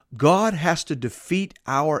God has to defeat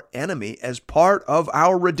our enemy as part of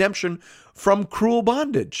our redemption from cruel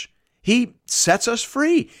bondage. He sets us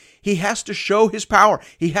free. He has to show his power.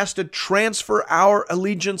 He has to transfer our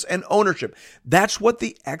allegiance and ownership. That's what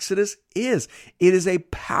the Exodus is. It is a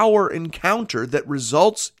power encounter that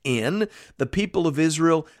results in the people of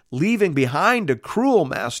Israel leaving behind a cruel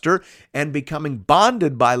master and becoming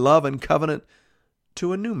bonded by love and covenant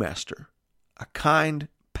to a new master, a kind,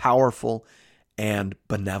 powerful, and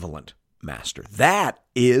benevolent master. That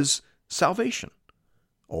is salvation,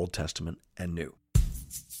 Old Testament and New.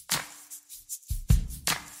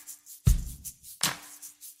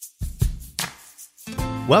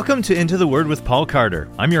 Welcome to Into the Word with Paul Carter.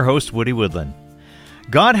 I'm your host, Woody Woodland.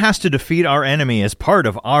 God has to defeat our enemy as part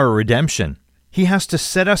of our redemption. He has to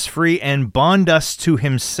set us free and bond us to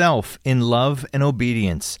himself in love and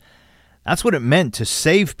obedience. That's what it meant to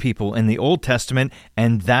save people in the Old Testament,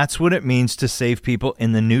 and that's what it means to save people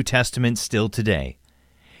in the New Testament still today.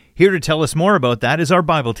 Here to tell us more about that is our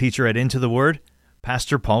Bible teacher at Into the Word,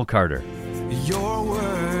 Pastor Paul Carter. Your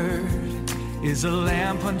word is a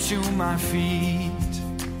lamp unto my feet.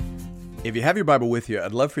 If you have your Bible with you,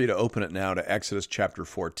 I'd love for you to open it now to Exodus chapter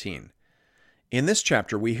 14. In this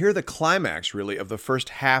chapter, we hear the climax, really, of the first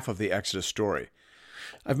half of the Exodus story.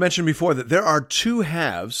 I've mentioned before that there are two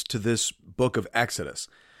halves to this book of Exodus.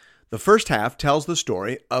 The first half tells the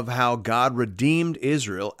story of how God redeemed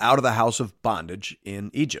Israel out of the house of bondage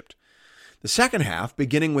in Egypt. The second half,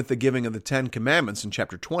 beginning with the giving of the Ten Commandments in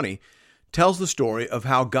chapter 20, tells the story of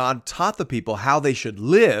how God taught the people how they should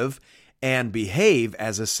live and behave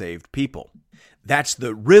as a saved people. That's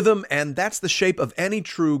the rhythm and that's the shape of any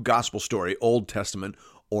true gospel story, Old Testament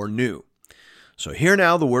or New. So hear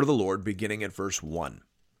now the word of the Lord, beginning at verse 1.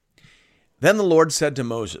 Then the Lord said to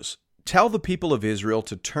Moses, "Tell the people of Israel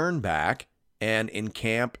to turn back and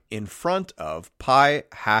encamp in front of Pi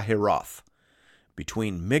Hahiroth,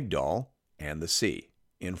 between Migdol and the sea,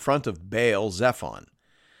 in front of Baal Zephon.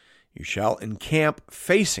 You shall encamp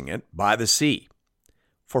facing it by the sea.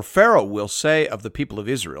 For Pharaoh will say of the people of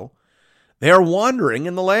Israel, 'They are wandering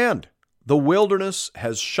in the land. The wilderness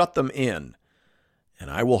has shut them in. And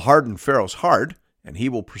I will harden Pharaoh's heart, and he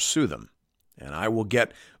will pursue them. And I will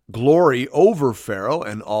get glory over Pharaoh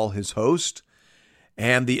and all his host.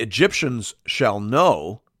 And the Egyptians shall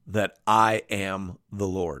know that I am the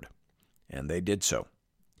Lord.' And they did so."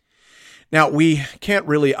 Now, we can't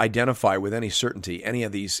really identify with any certainty any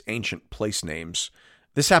of these ancient place names.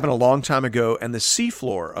 This happened a long time ago, and the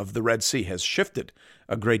seafloor of the Red Sea has shifted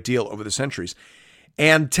a great deal over the centuries.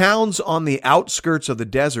 And towns on the outskirts of the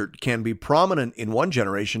desert can be prominent in one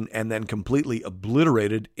generation and then completely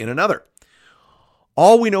obliterated in another.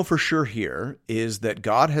 All we know for sure here is that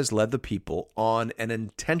God has led the people on an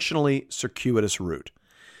intentionally circuitous route.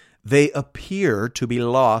 They appear to be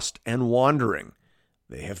lost and wandering.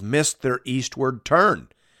 They have missed their eastward turn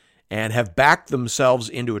and have backed themselves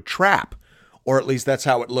into a trap. Or at least that's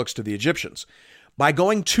how it looks to the Egyptians. By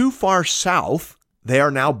going too far south, they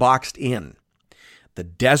are now boxed in. The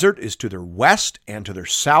desert is to their west and to their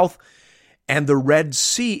south, and the Red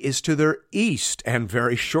Sea is to their east, and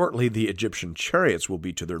very shortly the Egyptian chariots will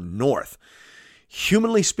be to their north.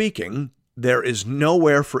 Humanly speaking, there is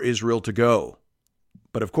nowhere for Israel to go.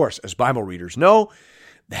 But of course, as Bible readers know,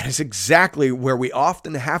 that is exactly where we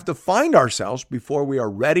often have to find ourselves before we are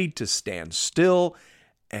ready to stand still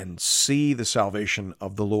and see the salvation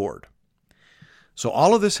of the Lord. So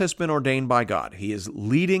all of this has been ordained by God. He is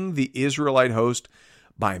leading the Israelite host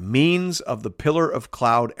by means of the pillar of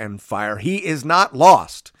cloud and fire. He is not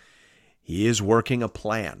lost. He is working a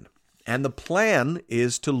plan. And the plan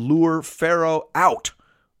is to lure Pharaoh out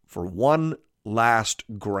for one last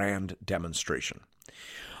grand demonstration.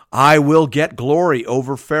 "I will get glory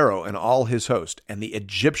over Pharaoh and all his host, and the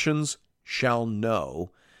Egyptians shall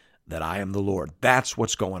know that I am the Lord." That's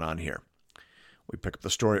what's going on here. We pick up the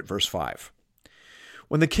story at verse 5.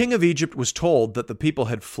 When the king of Egypt was told that the people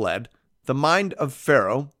had fled, the mind of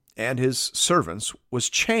Pharaoh and his servants was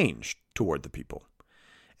changed toward the people.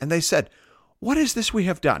 And they said, "What is this we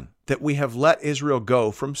have done, that we have let Israel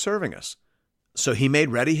go from serving us?" So he made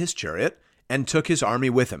ready his chariot and took his army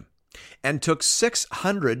with him, and took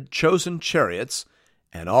 600 chosen chariots,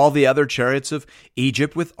 and all the other chariots of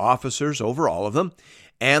Egypt with officers over all of them.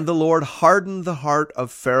 And the Lord hardened the heart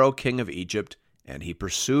of Pharaoh, king of Egypt, and he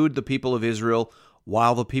pursued the people of Israel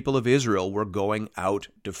while the people of Israel were going out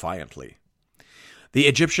defiantly. The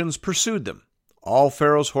Egyptians pursued them, all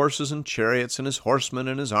Pharaoh's horses and chariots and his horsemen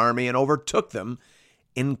and his army, and overtook them,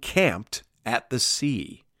 encamped at the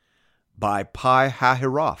sea by Pi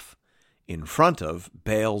Hahiroth, in front of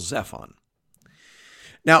Baal Zephon.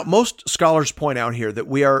 Now, most scholars point out here that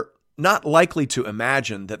we are not likely to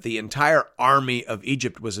imagine that the entire army of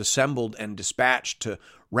Egypt was assembled and dispatched to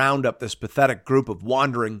round up this pathetic group of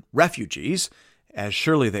wandering refugees, as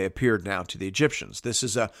surely they appeared now to the Egyptians. This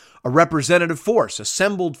is a representative force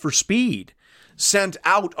assembled for speed, sent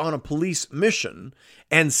out on a police mission,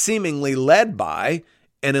 and seemingly led by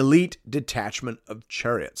an elite detachment of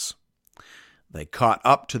chariots. They caught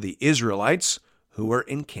up to the Israelites who were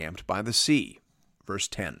encamped by the sea. Verse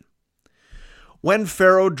 10. When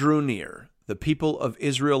Pharaoh drew near, the people of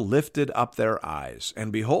Israel lifted up their eyes,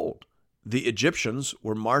 and behold, the Egyptians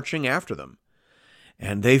were marching after them.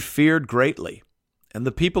 And they feared greatly. And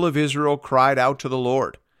the people of Israel cried out to the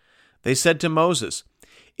Lord. They said to Moses,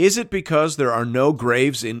 "Is it because there are no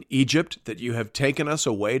graves in Egypt that you have taken us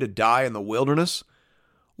away to die in the wilderness?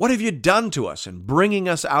 What have you done to us in bringing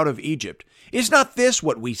us out of Egypt? Is not this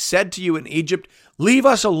what we said to you in Egypt? Leave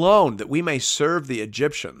us alone, that we may serve the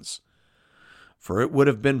Egyptians. For it would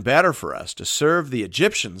have been better for us to serve the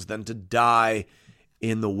Egyptians than to die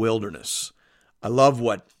in the wilderness." I love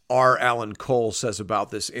what R. Alan Cole says about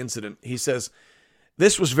this incident. He says,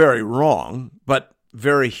 "This was very wrong, but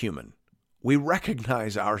very human. We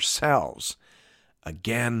recognize ourselves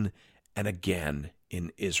again and again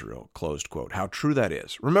in Israel." Closed quote. How true that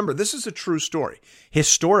is. Remember, this is a true story,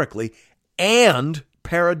 historically and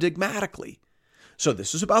paradigmatically. So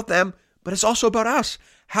this is about them, but it's also about us.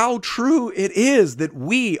 How true it is that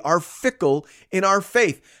we are fickle in our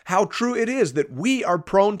faith. How true it is that we are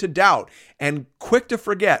prone to doubt and quick to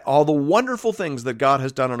forget all the wonderful things that God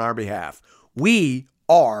has done on our behalf. We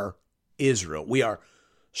are Israel. We are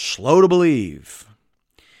slow to believe.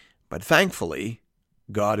 But thankfully,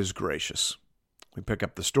 God is gracious. We pick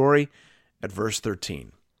up the story at verse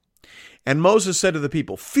 13. And Moses said to the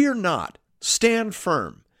people, "Fear not, stand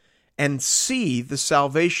firm, and see the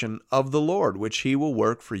salvation of the Lord, which he will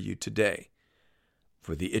work for you today.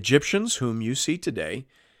 For the Egyptians whom you see today,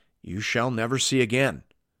 you shall never see again.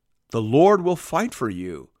 The Lord will fight for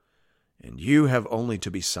you, and you have only to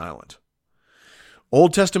be silent."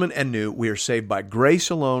 Old Testament and New, we are saved by grace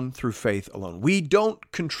alone, through faith alone. We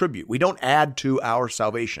don't contribute. We don't add to our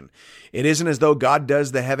salvation. It isn't as though God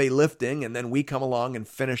does the heavy lifting and then we come along and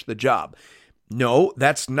finish the job. No,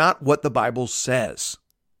 that's not what the Bible says.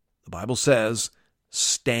 The Bible says,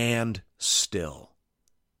 stand still,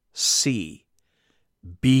 see,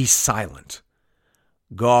 be silent.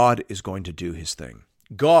 God is going to do his thing.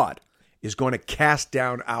 God is going to cast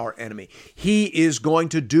down our enemy. He is going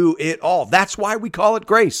to do it all. That's why we call it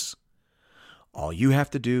grace. All you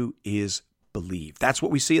have to do is believe. That's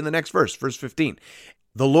what we see in the next verse, verse 15.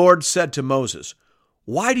 The Lord said to Moses,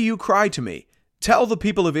 "Why do you cry to me? Tell the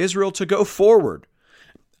people of Israel to go forward."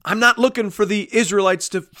 I'm not looking for the Israelites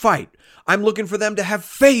to fight. I'm looking for them to have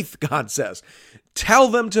faith, God says. Tell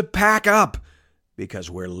them to pack up because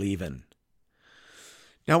we're leaving.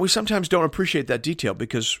 Now, we sometimes don't appreciate that detail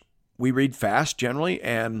because we read fast generally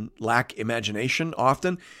and lack imagination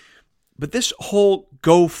often. But this whole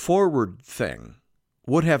go forward thing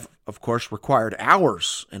would have, of course, required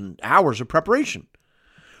hours and hours of preparation.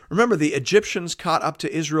 Remember, the Egyptians caught up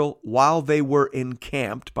to Israel while they were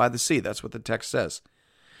encamped by the sea. That's what the text says.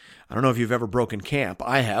 I don't know if you've ever broken camp.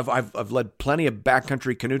 I have. I've led plenty of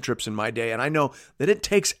backcountry canoe trips in my day, and I know that it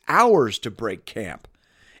takes hours to break camp.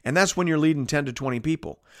 And that's when you're leading 10 to 20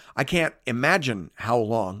 people. I can't imagine how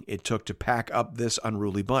long it took to pack up this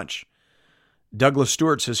unruly bunch. Douglas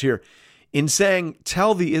Stewart says here, in saying,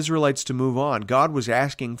 tell the Israelites to move on, God was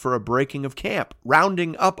asking for a breaking of camp,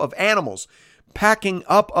 rounding up of animals, packing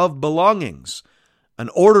up of belongings, an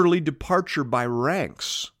orderly departure by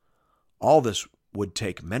ranks. All this would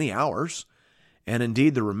take many hours, and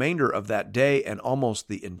indeed the remainder of that day and almost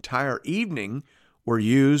the entire evening were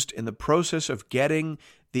used in the process of getting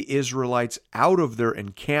the Israelites out of their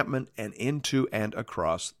encampment and into and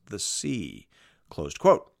across the sea. Closed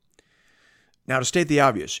quote. Now, to state the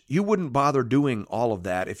obvious, you wouldn't bother doing all of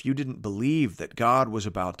that if you didn't believe that God was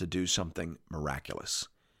about to do something miraculous.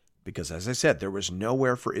 Because, as I said, there was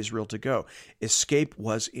nowhere for Israel to go. Escape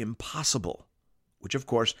was impossible, which, of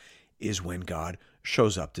course, is when God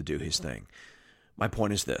shows up to do his thing. My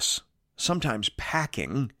point is this. Sometimes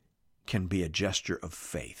packing can be a gesture of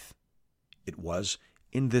faith. It was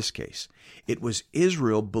in this case. It was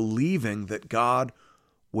Israel believing that God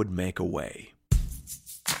would make a way.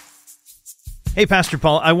 Hey, Pastor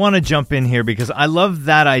Paul, I want to jump in here because I love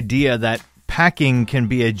that idea that packing can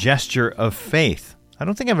be a gesture of faith. I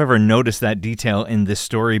don't think I've ever noticed that detail in this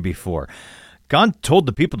story before. God told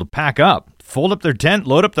the people to pack up, fold up their tent,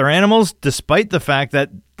 load up their animals, despite the fact that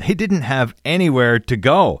they didn't have anywhere to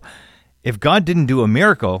go. If God didn't do a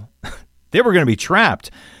miracle, They were going to be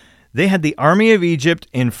trapped. They had the army of Egypt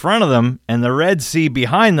in front of them and the Red Sea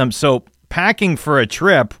behind them, so packing for a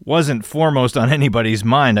trip wasn't foremost on anybody's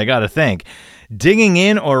mind, I got to think. Digging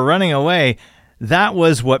in or running away, that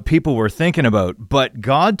was what people were thinking about, but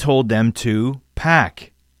God told them to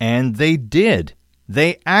pack, and they did.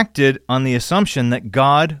 They acted on the assumption that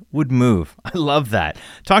God would move. I love that.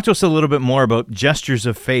 Talk to us a little bit more about gestures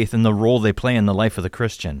of faith and the role they play in the life of the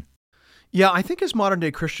Christian. Yeah, I think as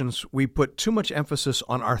modern-day Christians, we put too much emphasis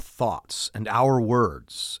on our thoughts and our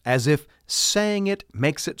words, as if saying it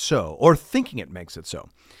makes it so, or thinking it makes it so.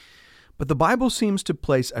 But the Bible seems to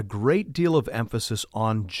place a great deal of emphasis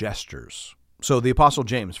on gestures. So the Apostle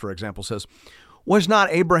James, for example, says, "Was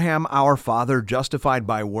not Abraham our father justified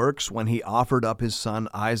by works when he offered up his son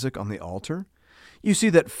Isaac on the altar? You see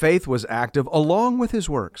that faith was active along with his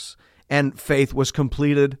works, and faith was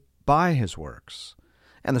completed by his works.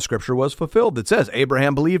 And the scripture was fulfilled that says,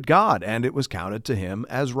 Abraham believed God, and it was counted to him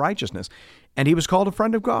as righteousness. And he was called a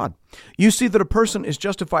friend of God. You see that a person is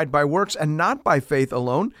justified by works and not by faith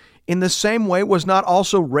alone. In the same way, was not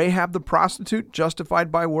also Rahab the prostitute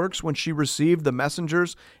justified by works when she received the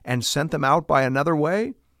messengers and sent them out by another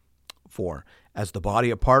way? For as the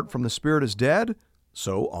body apart from the spirit is dead,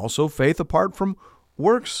 so also faith apart from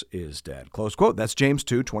works is dead." Close quote. That's James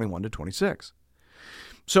 2:21-26.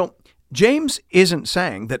 So James isn't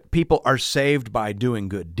saying that people are saved by doing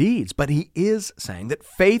good deeds, but he is saying that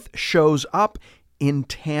faith shows up in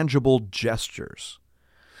tangible gestures.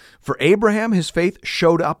 For Abraham, his faith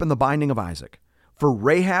showed up in the binding of Isaac. For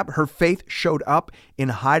Rahab, her faith showed up in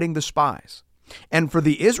hiding the spies. And for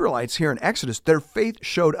the Israelites here in Exodus, their faith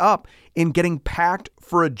showed up in getting packed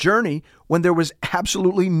for a journey when there was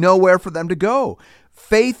absolutely nowhere for them to go.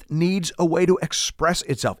 Faith needs a way to express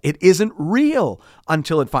itself. It isn't real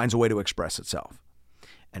until it finds a way to express itself.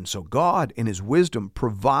 And so God, in his wisdom,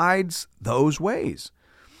 provides those ways.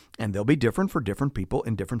 And they'll be different for different people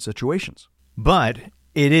in different situations. But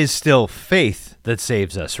it is still faith that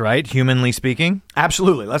saves us, right? Humanly speaking?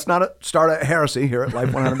 Absolutely. Let's not start a heresy here at Life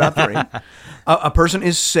 100.3. A person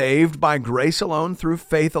is saved by grace alone, through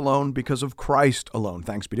faith alone, because of Christ alone.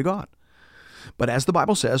 Thanks be to God. But as the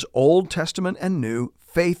Bible says, Old Testament and New,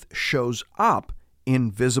 faith shows up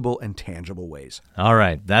in visible and tangible ways. All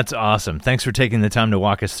right, that's awesome. Thanks for taking the time to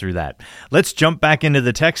walk us through that. Let's jump back into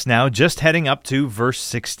the text now, just heading up to verse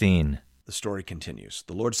 16. The story continues.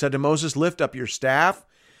 The Lord said to Moses, "Lift up your staff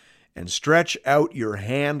and stretch out your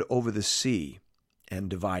hand over the sea and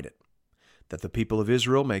divide it, that the people of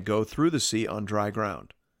Israel may go through the sea on dry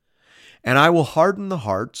ground. And I will harden the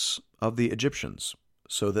hearts of the Egyptians,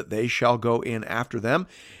 so that they shall go in after them,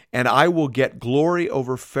 and I will get glory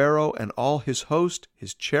over Pharaoh and all his host,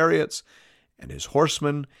 his chariots, and his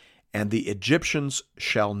horsemen, and the Egyptians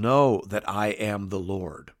shall know that I am the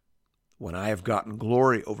Lord, when I have gotten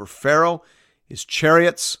glory over Pharaoh, his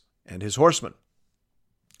chariots, and his horsemen."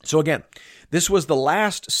 So again, this was the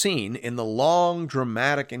last scene in the long,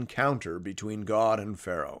 dramatic encounter between God and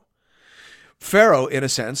Pharaoh. Pharaoh, in a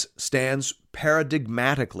sense, stands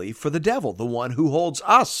paradigmatically for the devil, the one who holds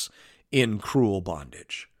us in cruel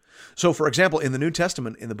bondage. So, for example, in the New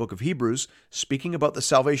Testament, in the book of Hebrews, speaking about the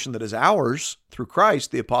salvation that is ours through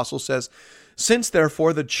Christ, the apostle says, "Since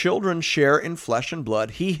therefore the children share in flesh and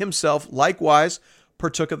blood, he himself likewise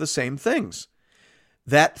partook of the same things,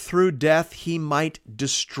 that through death he might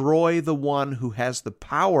destroy the one who has the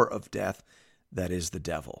power of death, that is the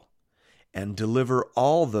devil, and deliver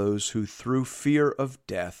all those who through fear of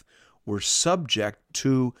death were subject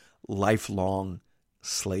to lifelong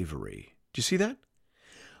slavery." Do you see that?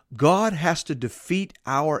 God has to defeat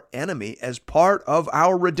our enemy as part of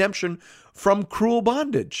our redemption from cruel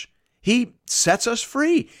bondage. He sets us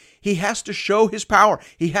free. He has to show his power.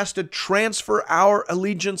 He has to transfer our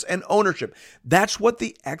allegiance and ownership. That's what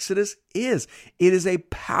the Exodus is. It is a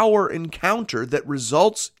power encounter that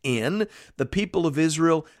results in the people of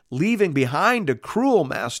Israel leaving behind a cruel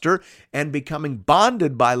master and becoming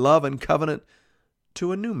bonded by love and covenant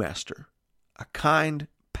to a new master, a kind,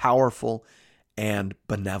 powerful, and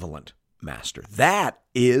benevolent master. That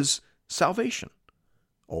is salvation,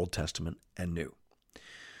 Old Testament and New.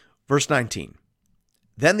 Verse 19,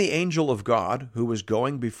 "Then the angel of God, who was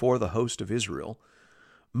going before the host of Israel,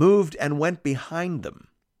 moved and went behind them,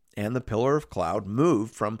 and the pillar of cloud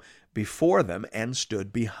moved from before them and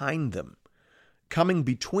stood behind them, coming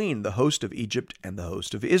between the host of Egypt and the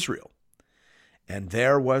host of Israel. And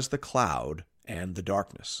there was the cloud and the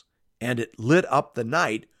darkness, and it lit up the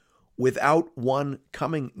night without one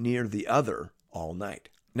coming near the other all night."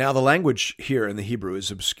 Now, the language here in the Hebrew is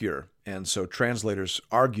obscure, and so translators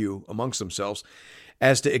argue amongst themselves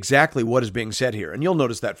as to exactly what is being said here. And you'll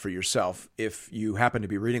notice that for yourself if you happen to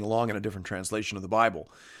be reading along in a different translation of the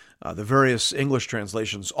Bible. The various English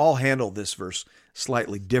translations all handle this verse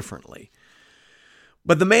slightly differently.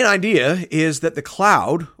 But the main idea is that the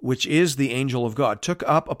cloud, which is the angel of God, took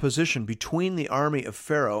up a position between the army of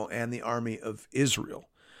Pharaoh and the army of Israel.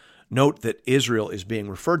 Note that Israel is being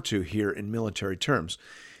referred to here in military terms.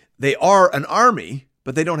 They are an army,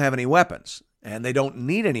 but they don't have any weapons. And they don't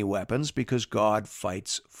need any weapons because God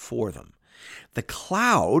fights for them. The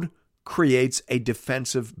cloud creates a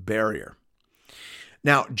defensive barrier.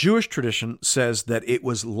 Now, Jewish tradition says that it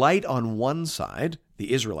was light on one side,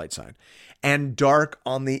 the Israelite side, and dark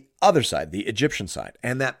on the other side, the Egyptian side.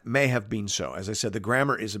 And that may have been so. As I said, the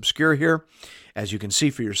grammar is obscure here, as you can see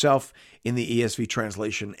for yourself in the ESV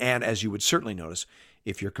translation, and as you would certainly notice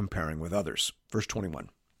if you're comparing with others. Verse 21.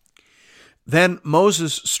 Then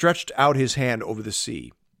Moses stretched out his hand over the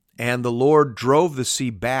sea, and the Lord drove the sea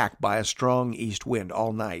back by a strong east wind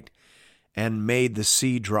all night, and made the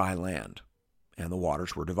sea dry land, and the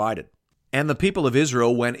waters were divided. And the people of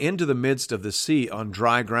Israel went into the midst of the sea on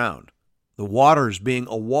dry ground, the waters being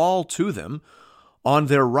a wall to them on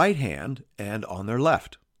their right hand and on their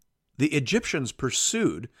left. The Egyptians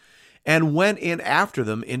pursued and went in after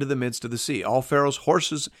them into the midst of the sea, all Pharaoh's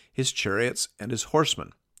horses, his chariots, and his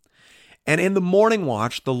horsemen. And in the morning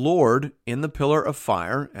watch, the Lord, in the pillar of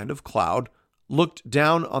fire and of cloud, looked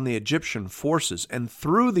down on the Egyptian forces and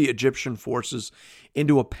threw the Egyptian forces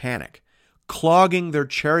into a panic, clogging their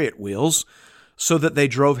chariot wheels so that they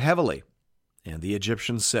drove heavily. And the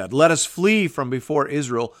Egyptians said, "Let us flee from before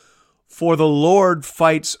Israel, for the Lord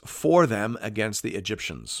fights for them against the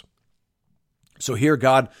Egyptians." So here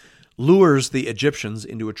God lures the Egyptians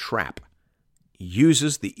into a trap. He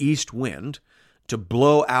uses the east wind to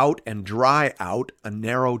blow out and dry out a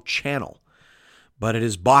narrow channel, but it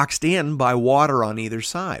is boxed in by water on either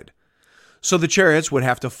side. So the chariots would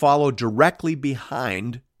have to follow directly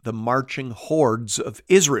behind the marching hordes of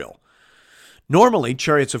Israel. Normally,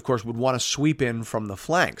 chariots, of course, would want to sweep in from the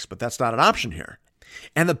flanks, but that's not an option here.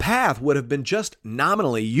 And the path would have been just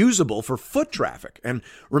nominally usable for foot traffic. And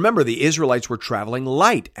remember, the Israelites were traveling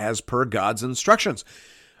light as per God's instructions.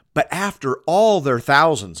 But after all their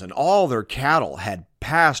thousands and all their cattle had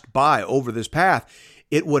passed by over this path,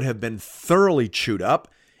 it would have been thoroughly chewed up.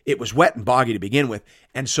 It was wet and boggy to begin with.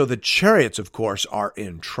 And so the chariots, of course, are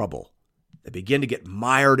in trouble. They begin to get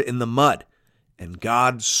mired in the mud. And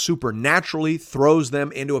God supernaturally throws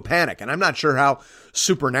them into a panic. And I'm not sure how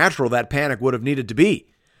supernatural that panic would have needed to be.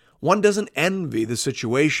 One doesn't envy the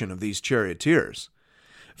situation of these charioteers.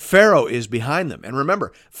 Pharaoh is behind them. And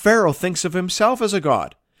remember, Pharaoh thinks of himself as a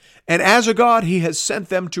god. And as a god, he has sent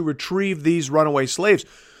them to retrieve these runaway slaves.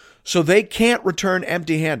 So they can't return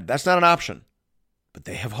empty-handed. That's not an option. But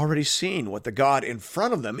they have already seen what the God in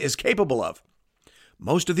front of them is capable of.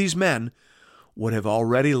 Most of these men would have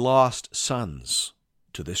already lost sons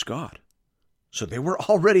to this God. So they were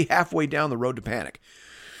already halfway down the road to panic.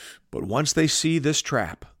 But once they see this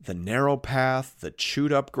trap, the narrow path, the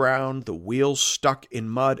chewed up ground, the wheels stuck in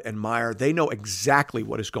mud and mire, they know exactly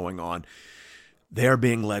what is going on. They are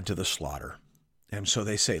being led to the slaughter. And so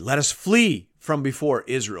they say, "Let us flee from before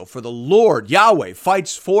Israel, for the Lord, Yahweh,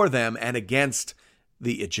 fights for them and against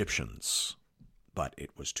the Egyptians." But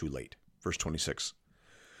it was too late. Verse 26.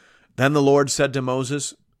 Then the Lord said to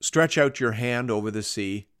Moses, "Stretch out your hand over the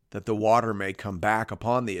sea, that the water may come back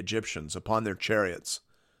upon the Egyptians, upon their chariots,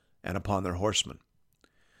 and upon their horsemen."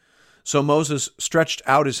 So Moses stretched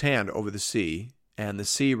out his hand over the sea, and the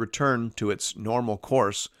sea returned to its normal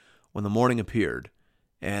course when the morning appeared.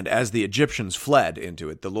 And as the Egyptians fled into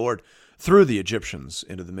it, the Lord threw the Egyptians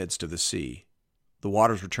into the midst of the sea. The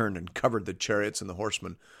waters returned and covered the chariots and the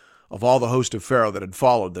horsemen of all the host of Pharaoh that had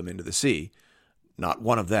followed them into the sea. Not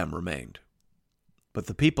one of them remained. But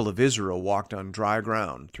the people of Israel walked on dry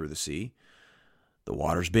ground through the sea, the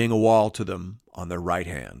waters being a wall to them on their right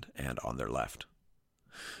hand and on their left.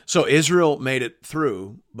 So Israel made it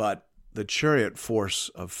through, but the chariot force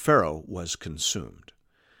of Pharaoh was consumed.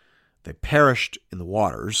 They perished in the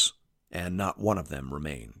waters, and not one of them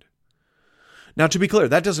remained. Now, to be clear,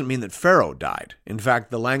 that doesn't mean that Pharaoh died. In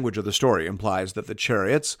fact, the language of the story implies that the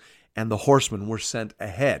chariots and the horsemen were sent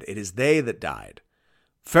ahead. It is they that died.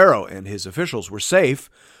 Pharaoh and his officials were safe,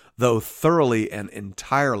 though thoroughly and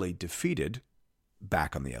entirely defeated,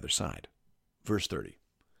 back on the other side. Verse 30.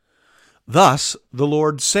 Thus the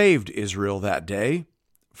Lord saved Israel that day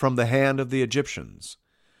from the hand of the Egyptians.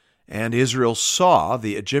 And Israel saw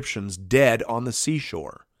the Egyptians dead on the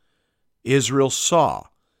seashore. Israel saw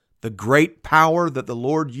the great power that the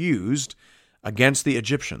Lord used against the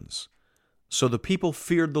Egyptians. So the people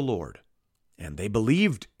feared the Lord And they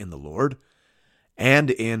believed in the Lord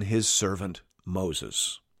and in his servant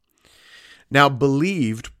Moses. Now,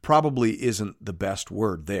 believed probably isn't the best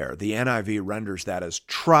word there. The NIV renders that as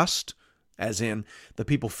trust, as in the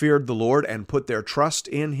people feared the Lord and put their trust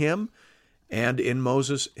in him and in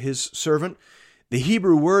Moses, his servant. The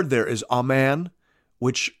Hebrew word there is aman,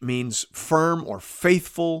 which means firm or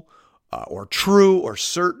faithful or true or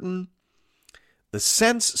certain. The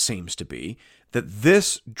sense seems to be that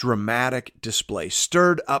this dramatic display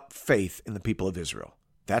stirred up faith in the people of Israel.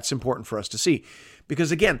 That's important for us to see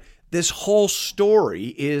because, again, this whole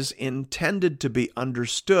story is intended to be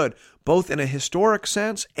understood both in a historic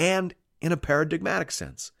sense and in a paradigmatic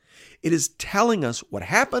sense. It is telling us what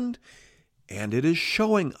happened, and it is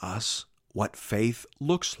showing us what faith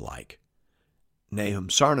looks like. Nahum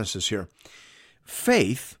Sarnas is here.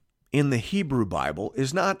 Faith in the Hebrew Bible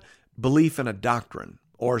is not belief in a doctrine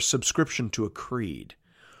or subscription to a creed.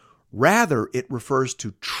 Rather, it refers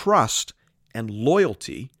to trust and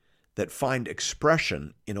loyalty that find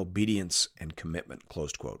expression in obedience and commitment,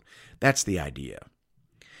 closed quote. That's the idea.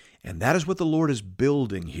 And that is what the Lord is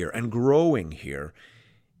building here and growing here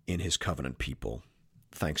in his covenant people.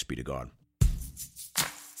 Thanks be to God.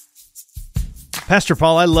 Pastor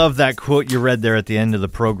Paul, I love that quote you read there at the end of the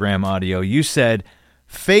program audio. You said,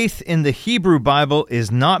 faith in the Hebrew Bible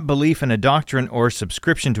is not belief in a doctrine or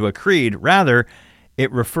subscription to a creed. Rather,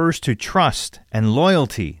 it refers to trust and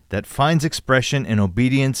loyalty that finds expression in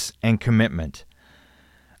obedience and commitment.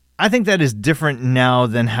 I think that is different now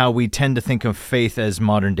than how we tend to think of faith as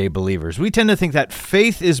modern-day believers. We tend to think that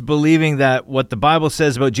faith is believing that what the Bible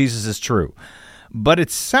says about Jesus is true. But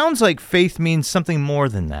it sounds like faith means something more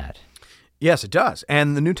than that. Yes, it does.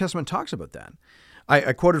 And the New Testament talks about that.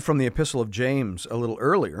 I quoted from the Epistle of James a little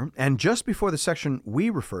earlier, and just before the section we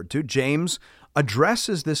referred to, James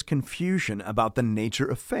addresses this confusion about the nature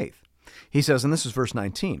of faith. He says, and this is verse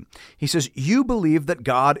 19, he says, "You believe that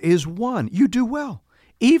God is one. You do well.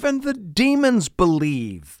 Even the demons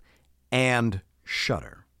believe and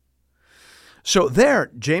shudder." So there,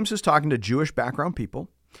 James is talking to Jewish background people,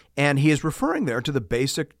 and he is referring there to the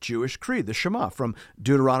basic Jewish creed, the Shema, from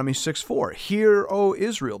Deuteronomy 6:4. "Hear, O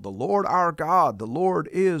Israel, the Lord our God, the Lord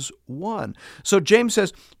is one." So James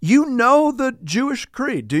says, you know the Jewish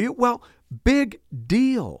creed, do you? Well, big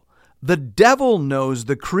deal. The devil knows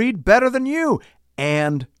the creed better than you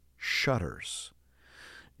and shudders.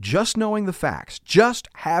 Just knowing the facts, just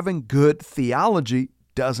having good theology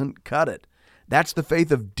doesn't cut it. That's the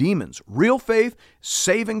faith of demons. Real faith,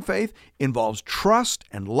 saving faith, involves trust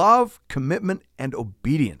and love, commitment, and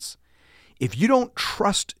obedience. If you don't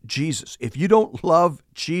trust Jesus, if you don't love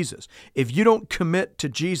Jesus, if you don't commit to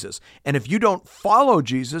Jesus, and if you don't follow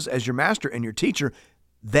Jesus as your master and your teacher,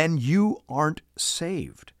 then you aren't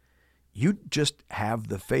saved. You just have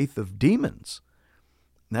the faith of demons.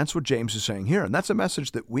 And that's what James is saying here. And that's a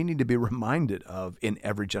message that we need to be reminded of in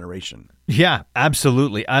every generation. Yeah,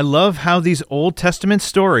 absolutely. I love how these Old Testament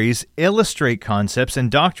stories illustrate concepts and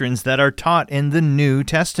doctrines that are taught in the New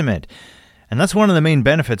Testament. And that's one of the main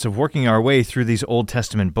benefits of working our way through these Old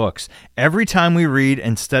Testament books. Every time we read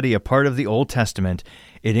and study a part of the Old Testament,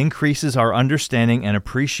 it increases our understanding and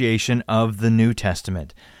appreciation of the New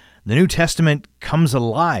Testament. The New Testament comes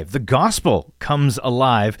alive. The gospel comes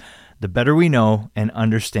alive the better we know and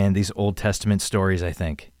understand these Old Testament stories, I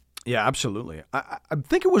think. Yeah, absolutely. I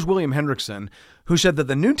think it was William Hendrickson who said that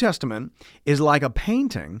the New Testament is like a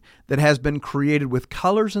painting that has been created with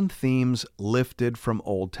colors and themes lifted from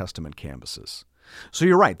Old Testament canvases. So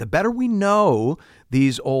you're right. The better we know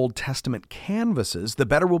these Old Testament canvases, the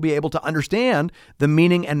better we'll be able to understand the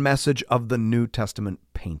meaning and message of the New Testament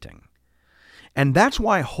painting. And that's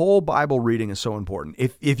why whole Bible reading is so important.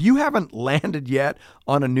 If you haven't landed yet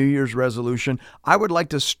on a New Year's resolution, I would like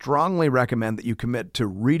to strongly recommend that you commit to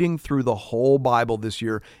reading through the whole Bible this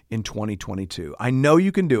year in 2022. I know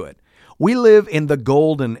you can do it. We live in the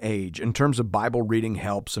golden age in terms of Bible reading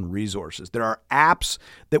helps and resources. There are apps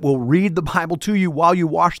that will read the Bible to you while you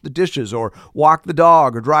wash the dishes or walk the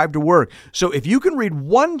dog or drive to work. So if you can read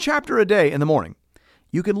one chapter a day in the morning,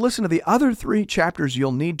 you can listen to the other 3 chapters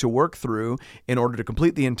you'll need to work through in order to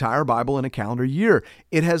complete the entire Bible in a calendar year.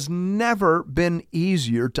 It has never been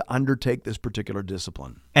easier to undertake this particular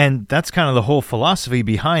discipline. And that's kind of the whole philosophy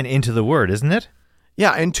behind Into the Word, isn't it?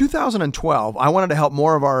 Yeah, in 2012, I wanted to help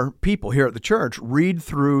more of our people here at the church read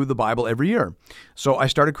through the Bible every year. So I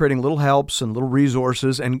started creating little helps and little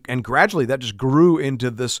resources, and gradually that just grew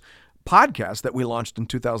into this podcast that we launched in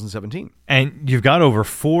 2017. And you've got over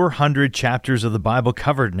 400 chapters of the Bible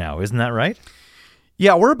covered now, isn't that right?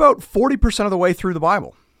 Yeah, we're about 40% of the way through the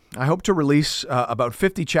Bible. I hope to release about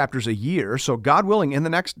 50 chapters a year, so God willing, in the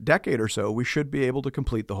next decade or so, we should be able to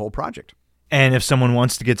complete the whole project. And if someone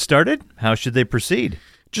wants to get started, how should they proceed?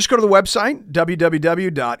 Just go to the website,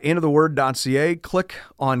 www.intotheword.ca, click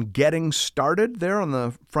on Getting Started there on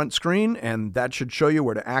the front screen, and that should show you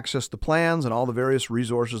where to access the plans and all the various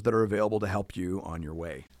resources that are available to help you on your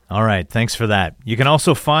way. All right, thanks for that. You can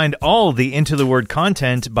also find all the Into the Word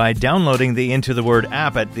content by downloading the Into the Word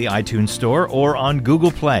app at the iTunes Store or on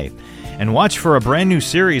Google Play. And watch for a brand new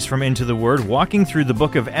series from Into the Word, walking through the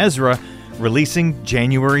book of Ezra, releasing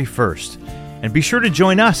January 1st. And be sure to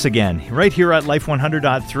join us again right here at Life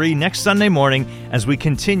 100.3 next Sunday morning as we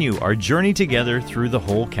continue our journey together through the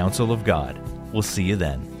whole counsel of God. We'll see you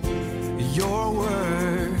then. Your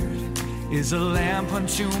word is a lamp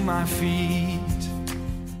unto my feet